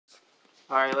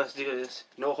Alright, let's do this.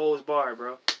 No holds barred,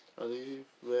 bro.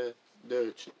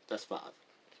 That's 5.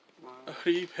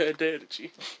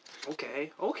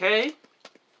 Okay, okay.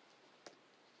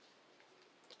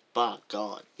 By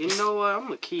God. You know what? I'm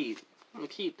gonna keep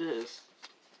this.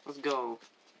 Let's go.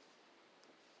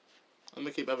 I'm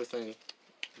gonna keep everything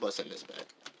but in this bag.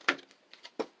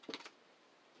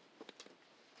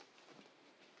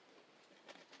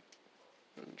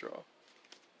 And draw.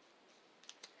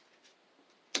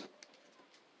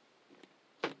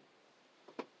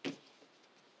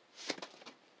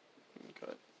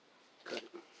 Cut. Cut.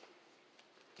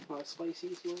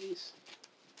 Spicy slice.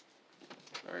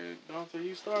 Alright, Gunther,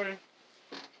 you starting.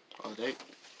 Oh, they.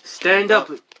 Stand up.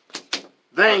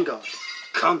 Vanguard.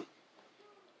 Come.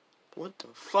 What the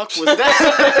fuck was that?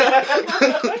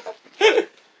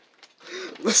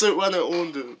 Listen, running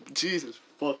on the Jesus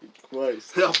fucking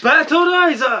Christ.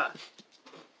 Battleizer.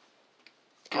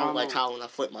 I don't like how when I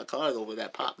flip my card over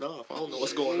that popped off. I don't know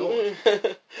what's going on.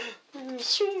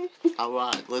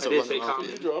 Alright, let's run it off.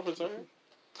 You draw for turn.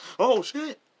 Oh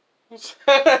shit.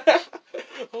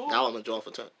 Now I'm gonna draw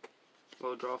for turn.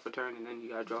 Well, draw for turn and then you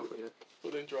gotta draw for your.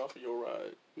 Well, then draw for your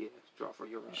ride. Yeah, draw for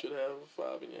your ride. You should have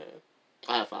 5 in your hand.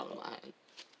 I have 5 in my hand.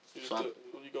 You just you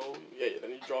go, yeah,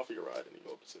 then you draw for your ride and you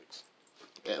go up to 6.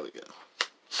 There we go.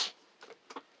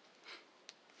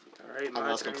 Alright, I my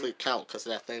lost turn. complete count because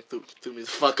that thing threw me the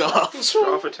fuck off.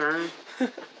 Draw for turn.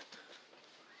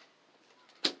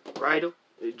 Rider.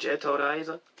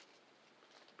 Battleizer.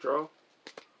 Draw.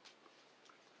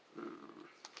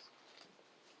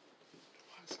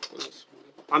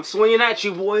 I'm swinging at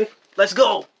you, boy. Let's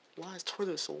go. Why is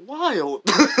Twitter so wild?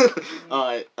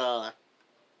 Alright,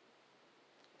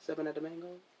 7 at the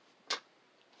mango.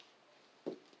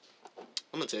 I'm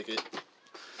gonna take it.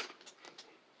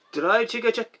 Drive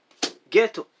trigger check.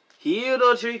 Ghetto.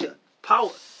 Hero trigger.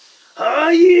 Power.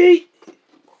 Aye.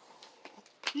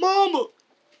 Mama!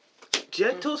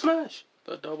 Jetto smash.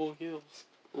 The double heals.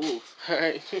 Ooh.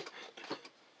 Alright.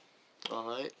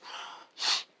 Alright.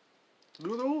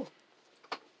 Do it all.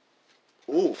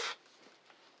 Oof.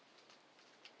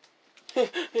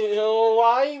 You know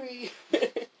why we?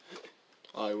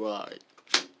 Alright.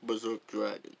 Berserk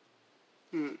Dragon.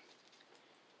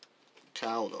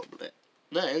 Counter Blast.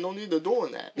 Nah, ain't no need to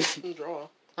doing that. Draw.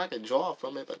 I can draw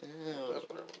from it, but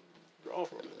Draw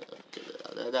from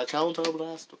it. that Counter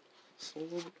Blast.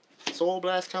 Soul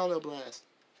Blast, Counter Blast.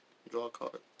 Draw a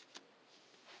card.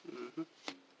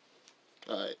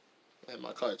 Alright. And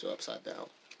my cards are upside down.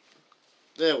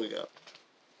 There we go.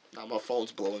 Now my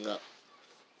phone's blowing up.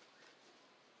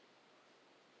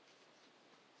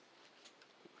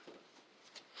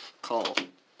 Call.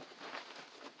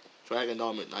 Dragon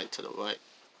Armored Knight to the right.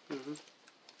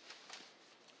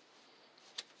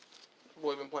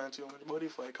 Boy, been playing too much buddy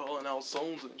fight, calling out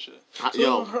zones and shit.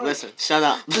 Yo, listen, shut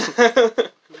up.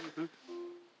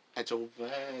 At your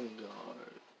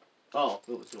Vanguard. Oh,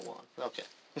 it was your one. Okay.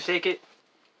 Shake it.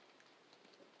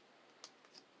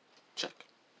 Check.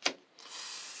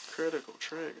 Critical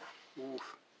trigger.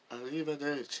 Oof.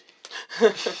 Arrivederci.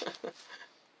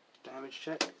 Damage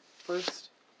check first.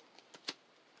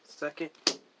 Second.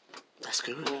 That's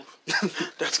good.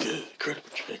 That's good.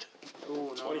 Critical trigger.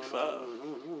 Ooh, no, 25.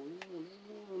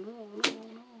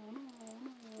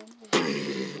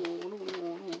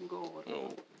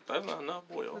 No, that's not enough,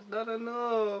 boy. That's not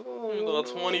enough. You got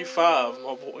 25,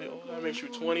 my boy. That makes you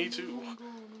 22.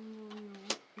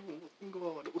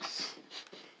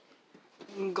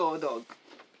 Go, dog.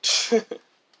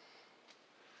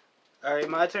 Alright,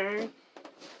 my turn.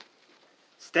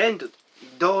 Stand.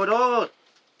 Dodo.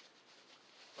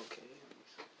 Okay.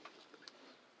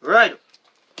 Right.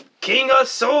 King of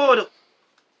Sword.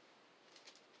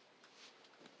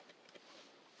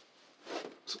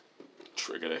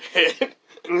 Trigger the head.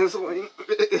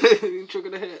 Trigger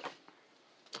the head.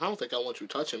 I don't think I want you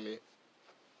touching me.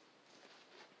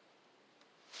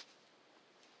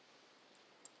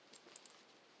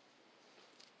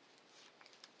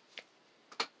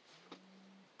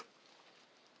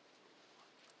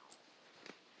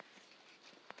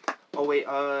 Oh wait,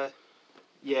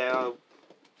 yeah,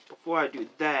 before I do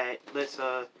that, let's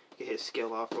get his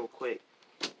skill off real quick.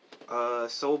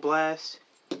 Soul Blast,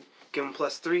 give him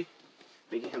 +3,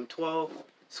 making him 12.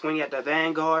 Swing at the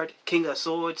Vanguard, King of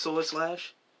Sword, Sword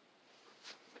Slash.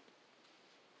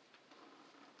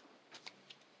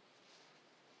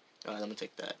 Alright, let me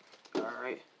take that.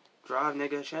 Alright, drive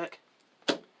nigga check.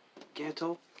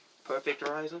 Ghetto, Perfect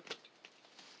Riser.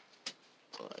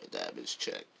 Alright, damage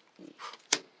check. Oof.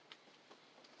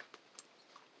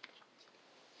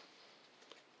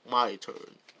 My turn.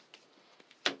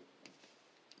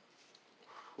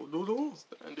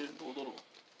 Stand in, do a little.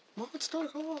 Monster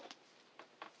Call.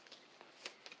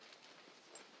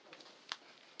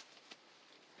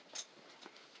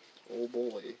 Oh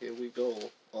boy, here we go.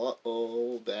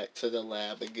 Uh-oh, back to the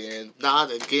lab again.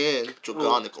 Not again.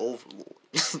 Dragonic Overlord.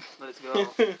 Let's go.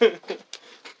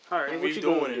 Alright, what you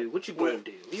gonna do? What you gonna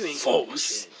do? You ain't gonna do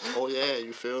shit. Oh yeah,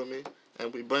 you feel me?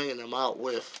 And we bringing them out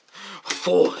with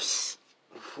force.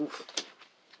 Oof.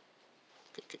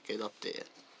 Get up there.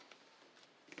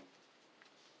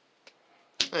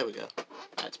 There we go.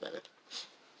 That's better.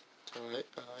 Alright,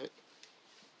 alright.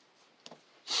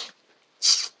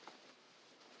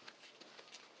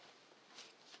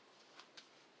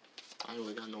 I ain't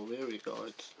really got no rear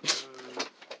guards.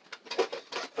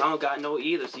 I don't got no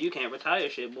either, so you can't retire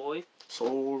shit, boy.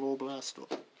 Solo Blaster.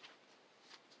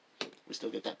 We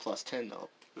still get that plus 10 though.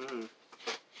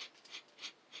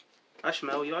 I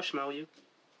smell you, I smell you.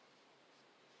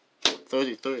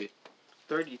 33.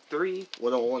 33.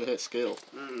 With a one-hit skill.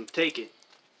 Take it.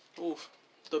 Oof.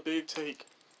 The big take.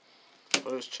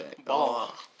 First check. Ball.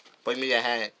 Oh. Bring me your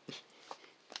hand.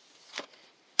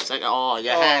 Second. Oh,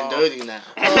 your hand dirty now.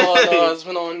 Oh no, it's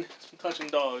been touching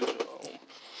dogs.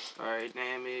 Alright,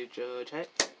 damage check.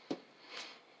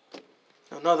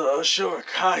 Another Assure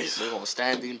Kaiser. We're gonna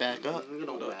stand him back up. You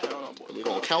know that. We're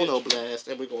gonna counter blast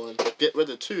and we're gonna get rid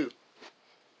of 2.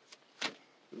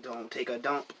 Don't take a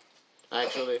dump.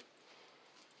 Actually.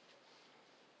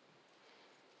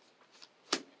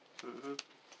 Mm-hmm.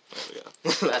 There we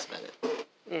go. That's better.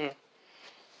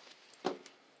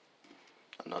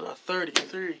 Another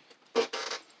 33. Another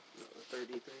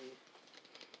 33.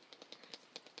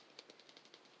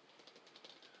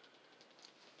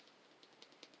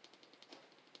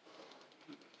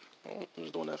 Oh, I'm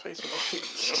just doing that face.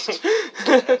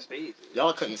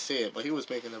 Y'all couldn't see it, but he was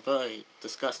making a very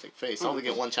disgusting face. I only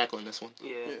get 1 check on this one.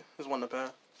 Yeah. There's one to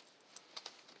pass.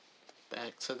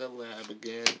 Back to the lab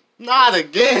again. Not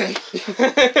again!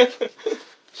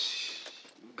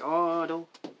 Gordo.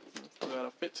 We got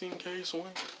a 15k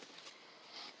swing.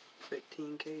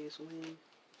 15k swing.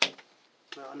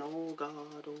 No,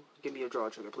 Gordo. Give me a draw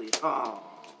trigger, please. Oh.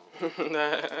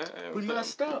 We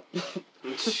messed up.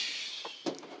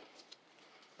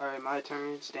 Alright, my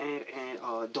turn. Stand and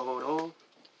Dodo.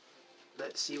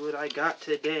 Let's see what I got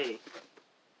today.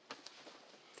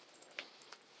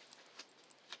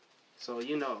 So,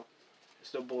 you know, it's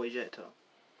the boy Jetto.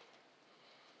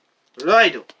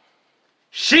 Raido.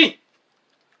 Shin.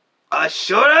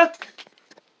 Ashura.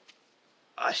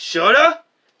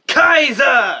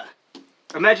 Kaiser.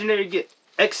 Imaginary gift.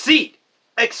 Exceed.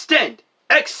 Extend.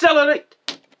 Accelerate.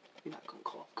 You're not gonna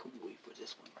call Kamui for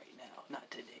this one right now. Not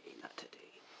today. Not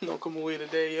today. No Kamui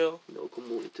today, yo. No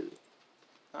Kamui too.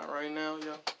 Not right now,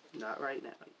 yo. Not right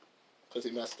now. Because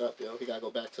he messed up, yo. He gotta go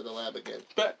back to the lab again.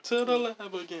 Back to the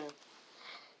lab again.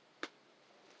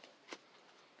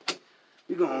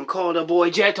 We're gonna call the boy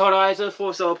Jetorizer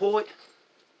for support.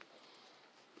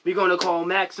 We're gonna call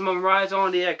Maximum Rise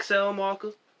on the XL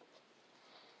marker.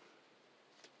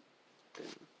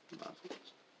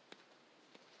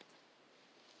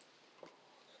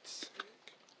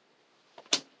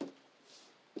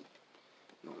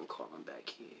 I'm gonna call him back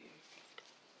here.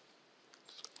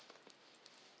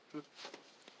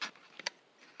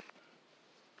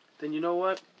 Then you know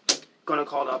what? Gonna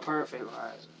call the Perfect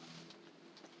Riser.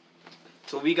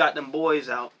 So we got them boys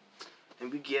out,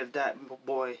 and we give that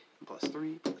boy plus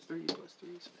 3, so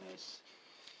that's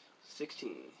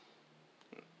 16.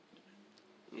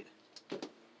 Yeah.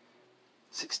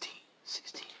 16.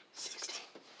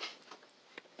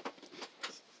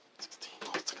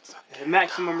 And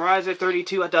Maximum Riser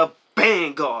 32 at the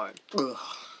Vanguard. Ugh.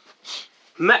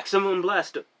 Maximum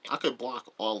Blaster. I could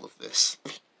block all of this.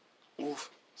 Oof.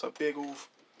 It's a big oof.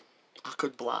 I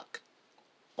could block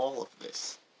all of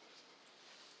this.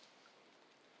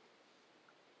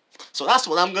 So that's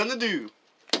what I'm gonna do.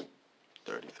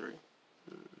 33.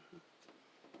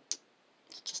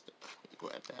 Just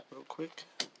grab that real quick.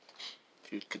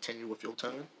 If you continue with your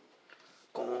turn.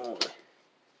 Go on.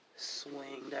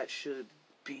 Swing. That should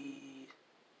be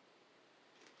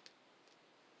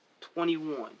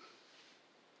 21.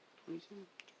 22?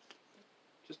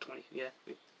 Just 20. Yeah.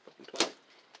 Fucking 20.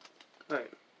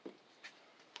 Alright.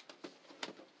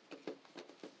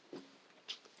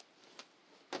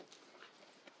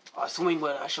 I swing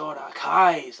with a short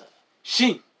Kaiser.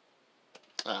 Shin.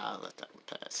 I'll let that one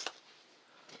pass.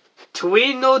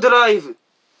 Twin no drive.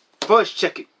 First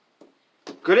check it.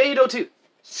 Grade 2.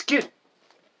 Skill.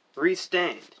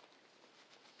 Restand.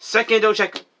 Second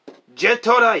check.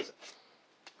 Jetorizer.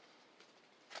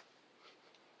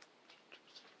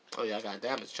 Oh yeah, I got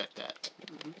damage check that.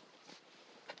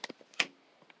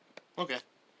 Okay.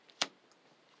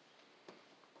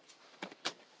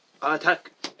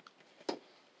 Attack.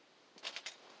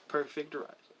 Perfect rise.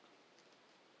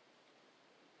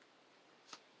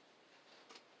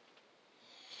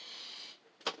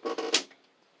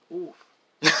 Oof.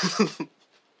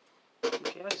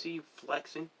 Okay, I see you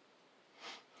flexing.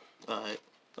 Alright.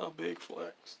 A big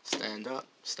flex. Stand up.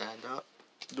 Stand up.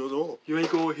 Do it all. You ain't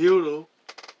gonna heal though.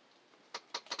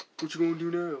 What you gonna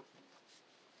do now?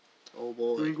 Oh You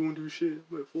boy. ain't gonna do shit.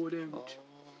 I'm at 4 damage.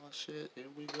 Oh shit. Here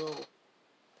we go.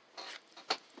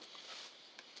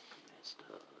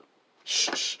 Shh,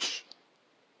 shh, shh.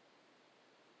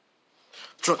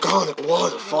 Draconic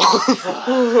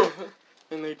waterfall.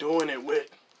 And they doing it with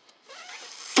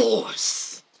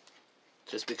Force.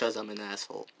 Just because I'm an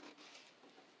asshole.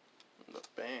 the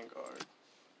Vanguard.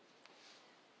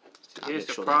 Here's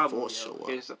the Make sure that problem, force show yo. up.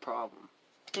 Here's the problem.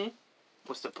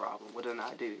 What's the problem? What didn't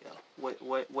I do, yo?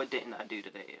 What didn't I do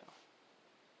today, yo?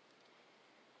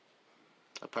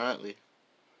 Apparently,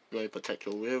 you only protect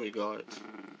your rear guards.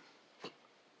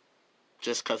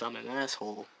 Just because I'm an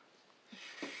asshole.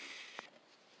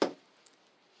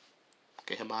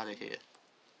 Get him out of here.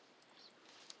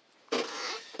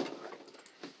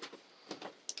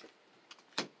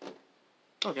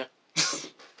 Okay.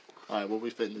 Alright, what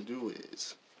we finna do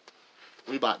is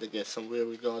we about to get some rear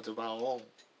guards of our own.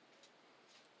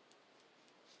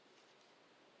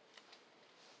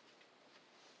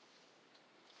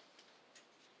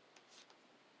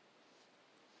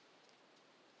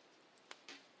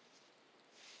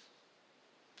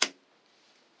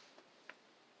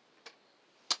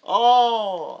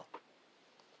 Oh!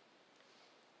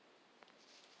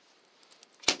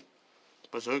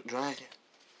 Berserk Dragon.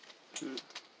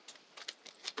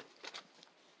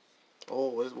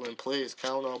 Oh, when plays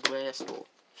Counter Blasto.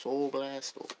 Soul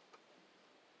Blasto.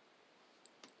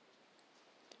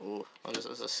 Oh, this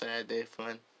is a sad day,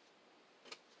 friend.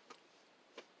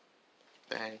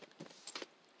 Bang.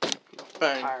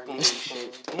 Bang. Tired of this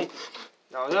shit.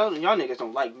 Y'all niggas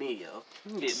don't like me, yo.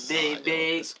 You get big,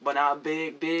 big, but not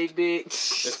big, big, big.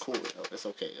 It's cool, yo. It's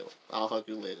okay, yo. I'll hug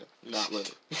you later. Not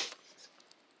later.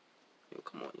 Yo,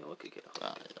 come on, yo. I could get a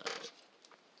hug. Alright.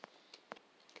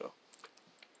 Go.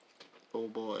 Oh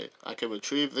boy. I can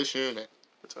retrieve this unit.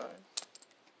 It's alright.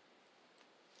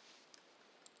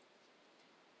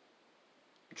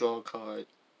 Draw a card.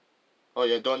 Oh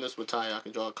yeah, doing this with Ty, I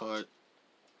can draw a card.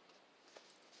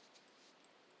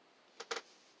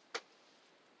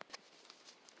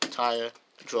 Tire,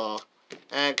 draw,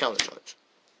 and counter charge.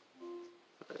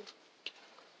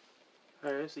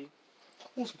 Alright, I see.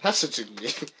 Who's messaging me?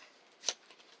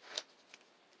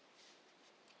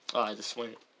 Alright, just swing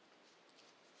it.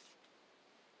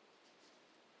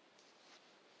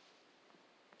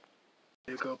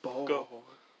 Pick up ball. Go.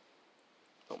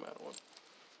 No matter what.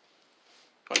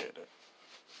 Oh yeah, that.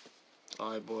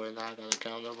 Alright, boy, now I gotta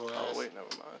counter blast. Oh wait, never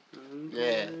mind.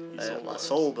 Yeah, Soul my blast.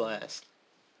 soul blast.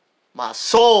 My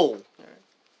soul!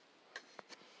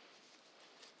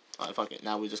 Alright, fuck it.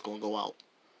 Now we're just gonna go out.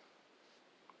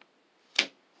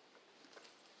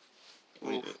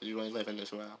 You ain't living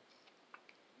this round.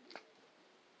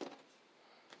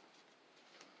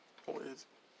 What is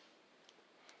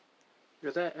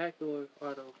Is that act or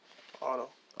auto? it? Auto.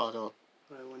 Auto.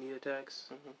 Alright, when he attacks.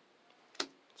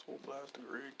 Soul Blast to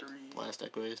grade 3. Blast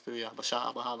that grade 3. I'm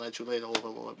gonna holler at you later,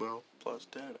 Overlord, bro. Plus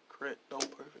 10, a crit. No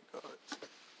perfect cards.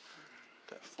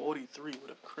 That 43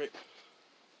 with a crit.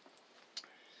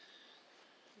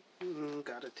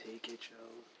 Gotta take it,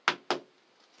 yo.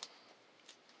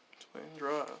 Twin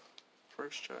drive.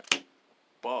 First check.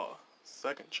 Bar.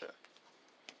 Second check.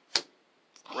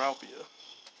 Raupia.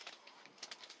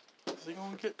 Is he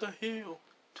gonna get the heal?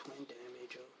 Twin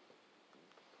damage, yo.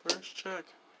 First check.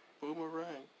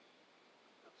 Boomerang.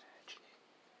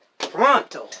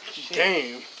 Pronto!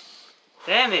 Game.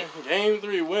 Damn it! Game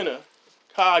 3 winner.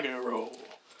 Kagero.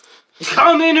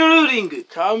 Kamen Ruling!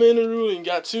 Common ruling.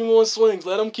 Got 2 more swings.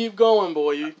 Let him keep going,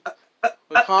 boy.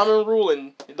 With common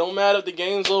ruling. It don't matter if the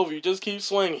game's over. You just keep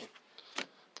swinging.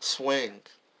 Swing.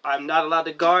 I'm not allowed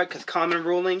to guard because Common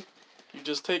Ruling. You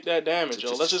just take that damage, yo.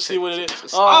 Just Let's just see take- what it is.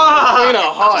 just- Queen of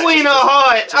Hearts. Queen of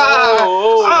Hearts!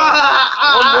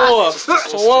 One more.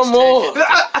 So one more.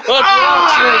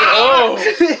 Oh.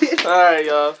 Alright,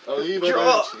 y'all.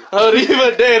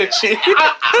 Arrivederci.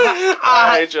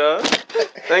 Alright, y'all.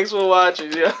 Thanks for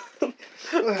watching, yeah.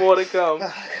 More to come.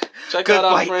 Check Good out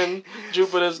our fight. friend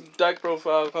Jupiter's deck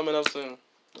profile coming up soon.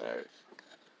 Alright.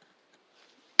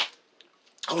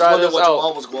 I was Try wondering this what your out.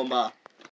 mom was going by.